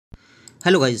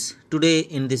Hello guys, today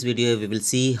in this video we will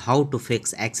see how to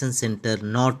fix Action Center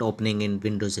not opening in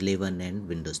Windows 11 and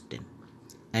Windows 10.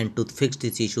 And to fix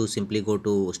this issue, simply go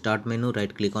to Start menu,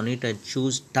 right click on it and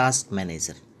choose Task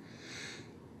Manager.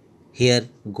 Here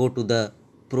go to the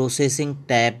Processing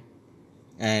tab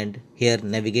and here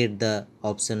navigate the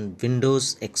option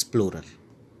Windows Explorer.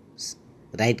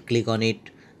 Right click on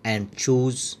it and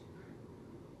choose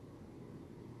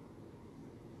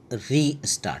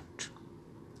Restart.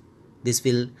 This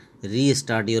will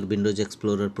restart your Windows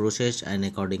Explorer process and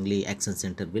accordingly Action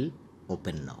Center will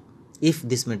open now. If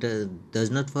this method does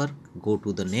not work, go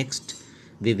to the next.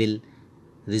 We will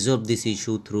resolve this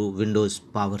issue through Windows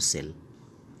PowerShell.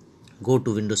 Go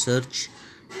to Windows search,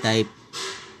 type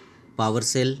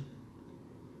PowerShell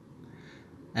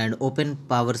and open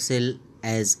PowerShell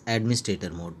as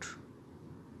administrator mode.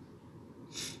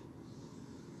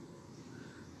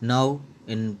 Now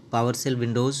in PowerShell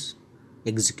Windows,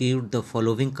 execute the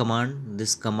following command.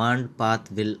 This command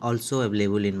path will also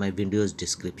available in my video's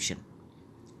description.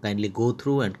 Kindly go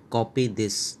through and copy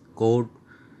this code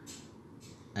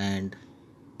and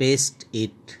paste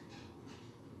it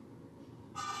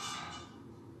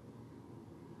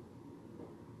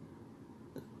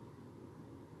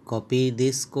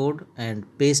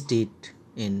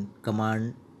in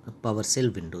command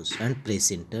PowerShell Windows and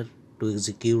press enter to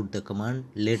execute the command.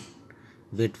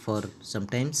 Wait for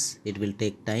sometimes, it will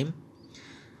take time,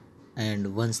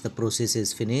 and once the process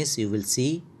is finished you will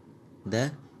see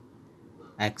the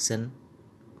action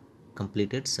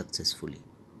completed successfully.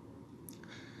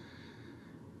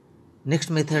 Next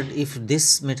method, if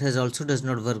this method also does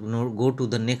not work, go to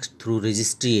the next through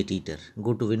registry editor.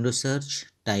 Go to Windows search,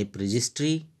 type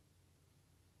registry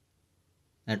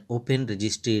and open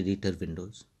registry editor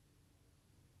windows.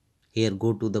 Here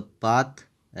go to the path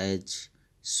as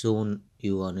shown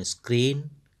you on a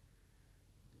screen.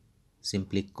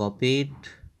 Simply copy it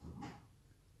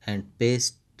and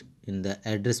paste in the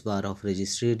address bar of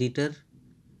registry editor.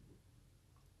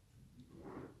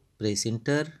 Press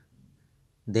enter.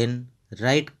 Then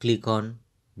right click on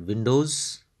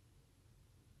Windows,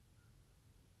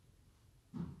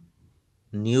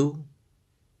 new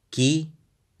key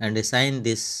and assign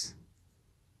this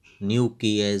new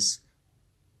key as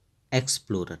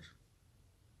Explorer.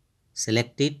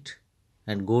 Select it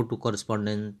and go to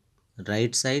corresponding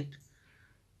right side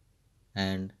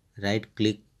and right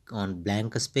click on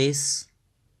blank space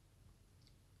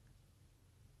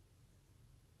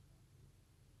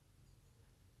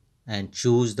and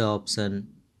choose the option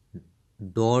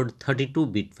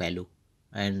 .32-bit value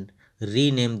and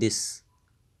rename this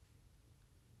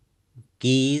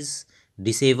key is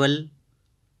Disable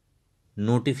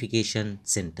Notification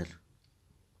Center.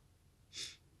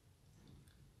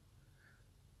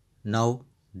 Now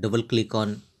double click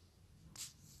on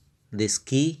this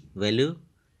key value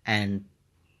and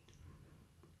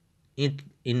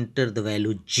enter the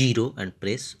value 0 and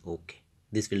press OK.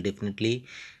 This will definitely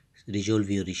resolve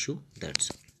your issue.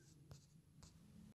 That's all.